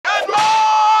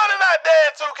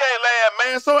2K land,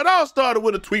 man. So it all started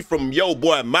with a tweet from yo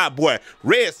boy, my boy,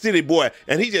 Red City boy,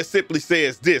 and he just simply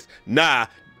says this: nah,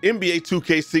 NBA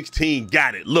 2K16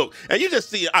 got it. Look, and you just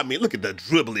see, I mean, look at the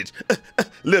dribblage.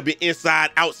 Little bit inside,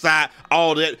 outside,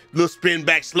 all that little spin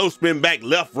back, slow spin back,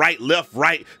 left, right,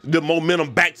 the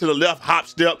momentum back to the left, hop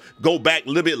step, go back, a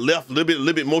little bit left, a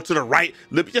little bit more to the right,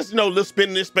 just, you know, little spin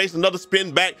in this space, another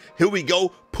spin back. Here we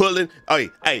go, pulling,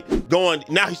 hey, going.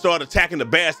 Now he started attacking the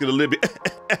basket a little bit.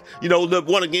 You know, look,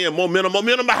 one again,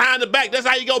 momentum behind the back. That's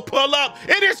how you go pull up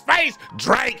in his face.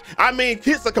 Drake, I mean,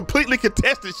 hits a completely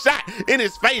contested shot in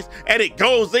his face and it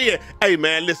goes in. Hey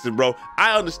man, listen, bro,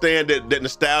 I understand that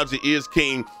nostalgia is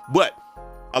king, but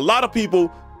a lot of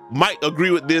people might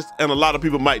agree with this and a lot of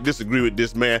people might disagree with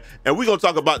this, man. And we're gonna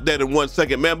talk about that in 1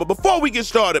 second, man. But before we get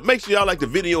started, make sure y'all like the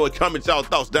video and comment y'all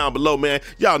thoughts down below, man.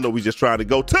 Y'all know we just trying to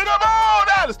go to the moon,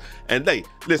 Alice. And hey,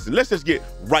 listen, let's just get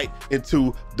right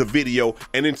into the video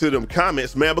and into them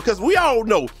comments, man, because we all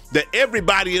know that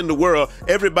everybody in the world,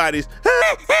 everybody's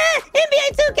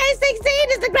NBA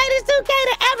 2K16 is the greatest 2K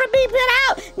to ever be put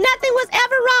out. Nothing was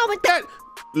ever wrong with that.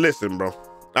 Listen, bro.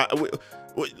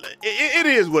 It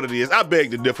is what it is. I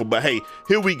beg to differ, but hey,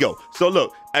 here we go. So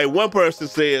look, hey, one person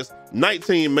says,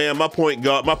 19, man, my point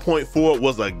guard, my point forward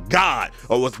was a god,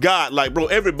 or was god like, bro.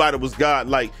 Everybody was god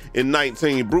like in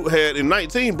 19. Brute had,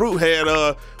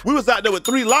 we was out there with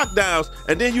 3 lockdowns,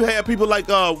 and then you had people like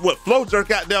Flow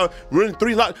Jerk out there running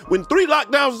 3 when 3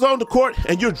 lockdowns was on the court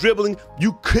and you're dribbling,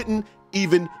 you couldn't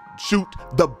even shoot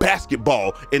the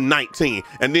basketball in 19.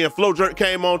 And then Flow Jerk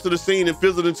came onto the scene and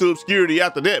fizzled into obscurity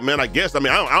after that, man. I guess, I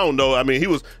mean, I don't know. I mean, he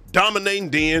was dominating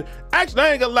then. Actually,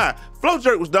 I ain't gonna lie. Flow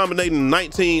Jerk was dominating in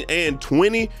 19 and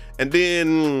 20, and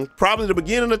then probably the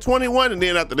beginning of 21, and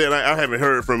then after that, I haven't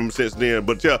heard from him since then.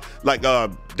 But yeah, like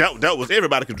that was,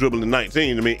 everybody could dribble in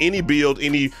 19. I mean, any build,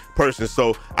 any person.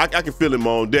 So I can feel him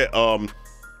on that.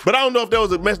 But I don't know if that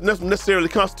was necessarily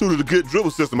constituted a good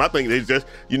dribble system. I think they just,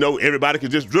 you know, everybody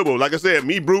could just dribble. Like I said,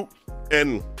 me, Brute,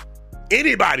 and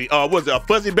anybody, was it a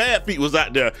Fuzzy Bad Feet was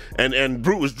out there, and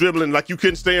Brute was dribbling like you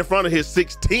couldn't stay in front of his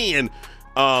 6'10"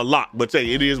 lock. But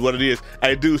hey, it is what it is.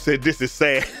 Hey, dude said, this is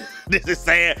sad. This is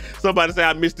sad. Somebody say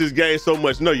I missed this game so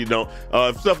much. No, you don't.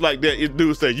 Stuff like that. It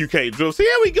dude said you can't dribble. See,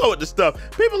 here we go with the stuff.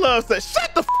 People love to say,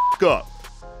 shut the f up.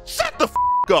 Shut the f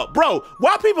up, bro.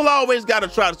 Why people always gotta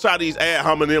try these ad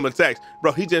hominem attacks?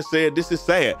 Bro, he just said this is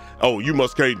sad. Oh, you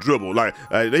must can't dribble. Like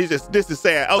this is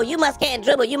sad. Oh, you must can't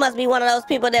dribble. You must be one of those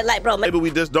people that like, bro. Maybe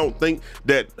we just don't think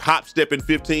that hop stepping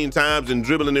 15 times and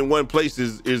dribbling in one place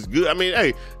is good. I mean,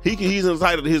 hey, he's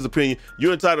entitled to his opinion.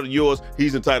 You're entitled to yours.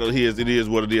 He's entitled to his. It is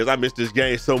what it is. I miss this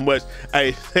game so much.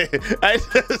 Hey, I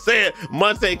said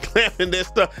Monte clamping that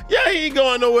stuff. Yeah, he ain't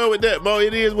going nowhere with that, bro.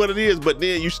 It is what it is. But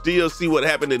then you still see what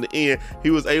happened in the end. He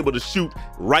was able to shoot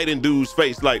right in dude's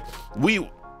face. Like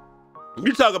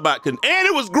you talk about, and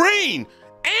it was green,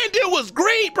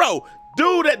 bro.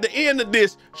 Dude at the end of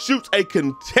this shoots a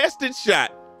contested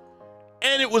shot,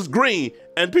 and it was green.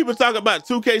 And people talk about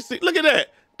 2K6. Look at that.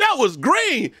 That was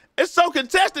green. It's so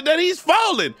contested that he's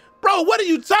falling. Bro, what are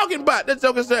you talking about? That's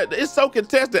so contested. It's so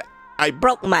contested. I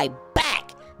broke my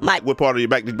back. What part of your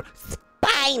back did you break?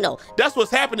 Spinal. That's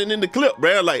what's happening in the clip,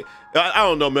 man. Like, I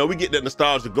don't know, man. We get that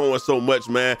nostalgia going so much,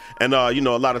 man. And, you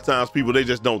know, a lot of times people, they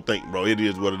just don't think, bro. It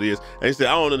is what it is. And he said,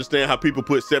 I don't understand how people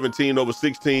put 17 over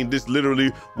 16. This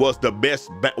literally was the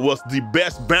best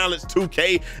balanced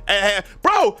 2K.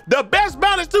 Bro, the best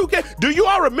balanced 2K. Do you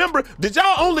all remember? Did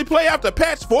y'all only play after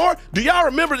patch 4? Do y'all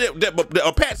remember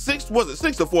that patch 6? Was it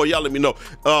 6 or 4? Y'all let me know.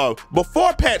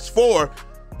 Before patch 4,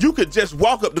 you could just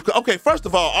walk up the, okay, first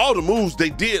of all the moves,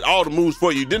 they did all the moves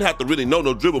for you. You didn't have to really know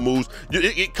no dribble moves.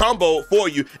 It comboed for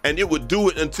you, and it would do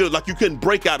it until, like, you couldn't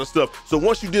break out of stuff. So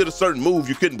once you did a certain move,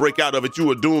 you couldn't break out of it. You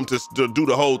were doomed to do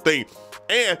the whole thing.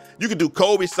 And you could do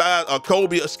Kobe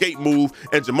escape move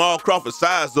and Jamal Crawford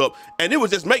size up, and it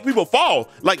would just make people fall.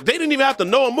 Like, they didn't even have to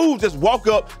know a move, just walk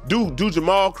up, do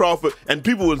Jamal Crawford, and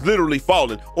people was literally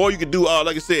falling. Or you could do,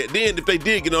 like I said, then if they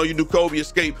did get on, you do Kobe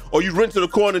escape, or you run to the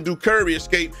corner and do Curry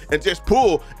escape and just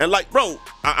pull. And like, bro,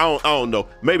 I don't know.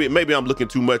 Maybe I'm looking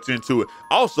too much into it.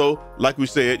 Also, like we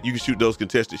said, you can shoot those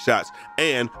contested shots.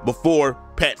 And before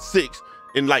patch 6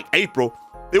 in like April,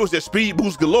 it was just speed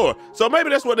boost galore. So maybe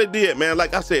that's what they did, man.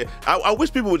 Like I said, I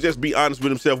wish people would just be honest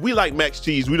with themselves. We like Max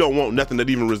Cheese. We don't want nothing that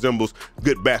even resembles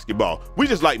good basketball. We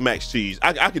just like Max Cheese.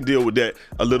 I can deal with that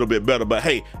a little bit better, but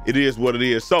hey, it is what it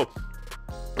is. So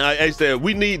I said,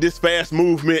 we need this fast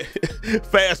movement,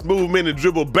 and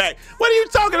dribble back. What are you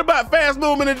talking about, fast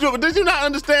movement and dribble? Did you not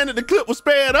understand that the clip was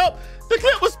sped up? The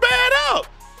clip was sped up.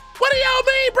 What do y'all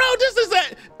mean, bro?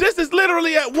 This is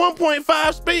literally at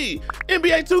 1.5 speed.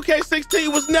 NBA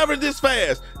 2K16 was never this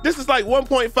fast. This is like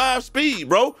 1.5 speed,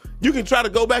 bro. You can try to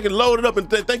go back and load it up and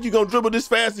think you're gonna dribble this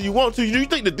fast as you want to. You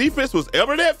think the defense was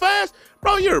ever that fast?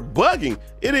 Bro, you're bugging.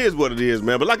 It is what it is,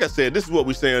 man. But like I said, this is what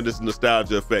we're saying, this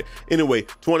nostalgia effect. Anyway,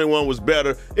 21 was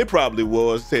better. It probably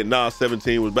was. Said, nah,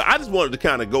 17 was better. I just wanted to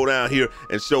kind of go down here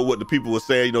and show what the people were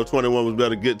saying. You know, 21 was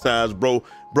better, good times, bro.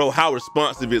 Bro, how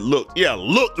responsive it looked. Yeah,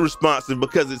 looked responsive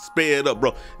because it sped up,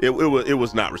 bro. It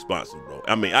was not responsive, bro.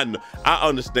 I mean, I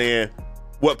understand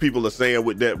what people are saying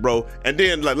with that, bro. And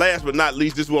then, like, last but not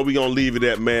least, this is where we gonna leave it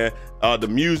at, man. The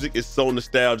music is so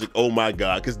nostalgic, oh my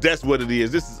God, because that's what it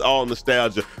is. This is all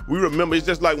nostalgia. We remember, it's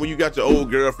just like when you got your old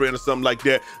girlfriend or something like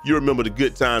that, you remember the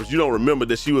good times. You don't remember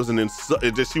that she was an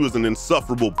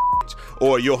insufferable bitch,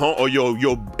 or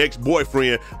your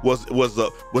ex-boyfriend was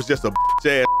just a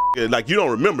bitch ass. Like, you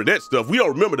don't remember that stuff. We don't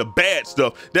remember the bad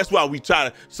stuff. That's why we try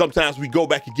to, sometimes we go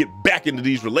back and get back into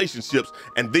these relationships,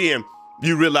 and then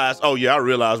you realize, oh yeah, I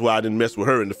realized why I didn't mess with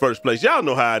her in the first place. Y'all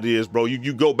know how it is, bro.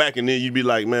 You go back and then you be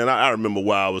like, man, I remember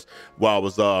why I was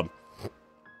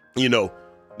you know,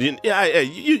 yeah,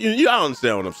 you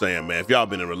understand what I'm saying, man. If y'all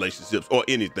been in relationships or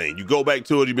anything, you go back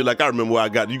to it, you be like, I remember why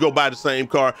you go buy the same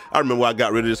car. I remember why I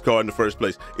got rid of this car in the first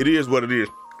place. It is what it is.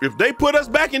 If they put us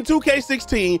back in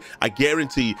 2K16, I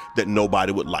guarantee that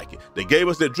nobody would like it. They gave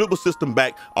us that dribble system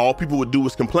back. All people would do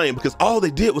was complain, because all they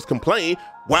did was complain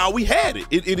while we had it.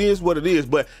 It is what it is,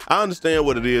 but I understand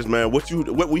what it is, man. What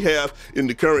we have in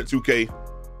the current 2K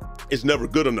is never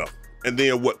good enough. And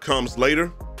then what comes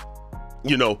later,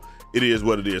 you know, it is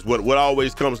what it is. What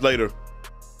always comes later,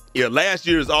 yeah, last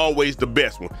year is always the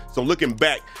best one. So looking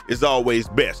back is always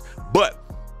best. But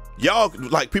y'all,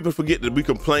 like, people forget that we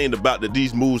complained about that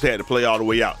these moves had to play all the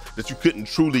way out, that you couldn't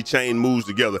truly chain moves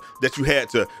together, that you had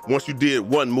to, once you did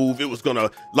one move, it was gonna,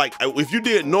 like, if you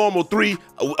did normal 3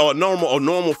 or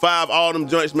normal 5, all them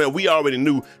joints, man, we already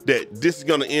knew that this is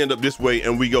gonna end up this way,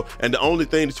 and we go, and the only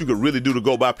thing that you could really do to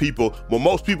go by people, what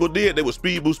most people did, they would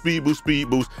speed boost,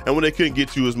 and when they couldn't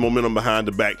get you, is momentum behind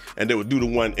the back, and they would do the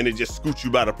one, and it just scoot you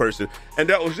by the person, and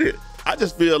that was it. I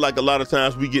just feel like a lot of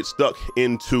times we get stuck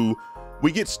in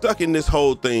this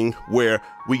whole thing where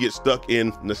we get stuck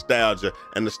in nostalgia,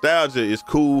 and nostalgia is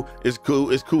cool. It's cool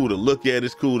to look at.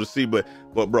 It's cool to see, but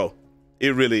bro,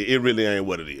 it really ain't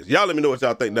what it is. Y'all let me know what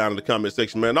y'all think down in the comment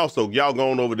section, man. Also, y'all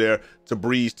going over there to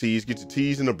Breeze Tees. Get your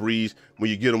tees in the Breeze when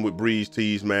you get them with Breeze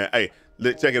Tees, man. Hey,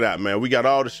 check it out, man. We got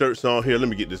all the shirts on here. Let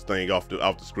me get this thing off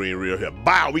the screen real here.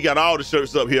 Bow, we got all the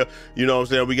shirts up here. You know what I'm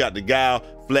saying? We got the Guile,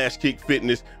 Flash Kick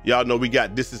Fitness. Y'all know we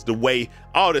got This Is The Way.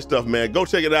 All this stuff, man. Go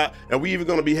check it out. And we even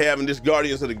gonna be having this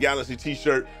Guardians of the Galaxy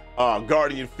t-shirt,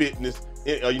 Guardian Fitness,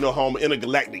 you know, home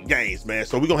intergalactic games, man.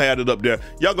 So we gonna have it up there.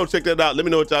 Y'all go check that out. Let me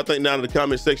know what y'all think down in the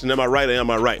comment section. Am I right or am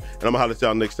I right? And I'm gonna holler at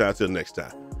y'all next time. Till next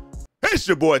time. It's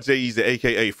your boy Jay Easy,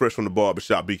 aka Fresh from the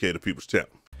Barbershop, BK the People's Champ.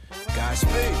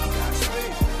 Godspeed.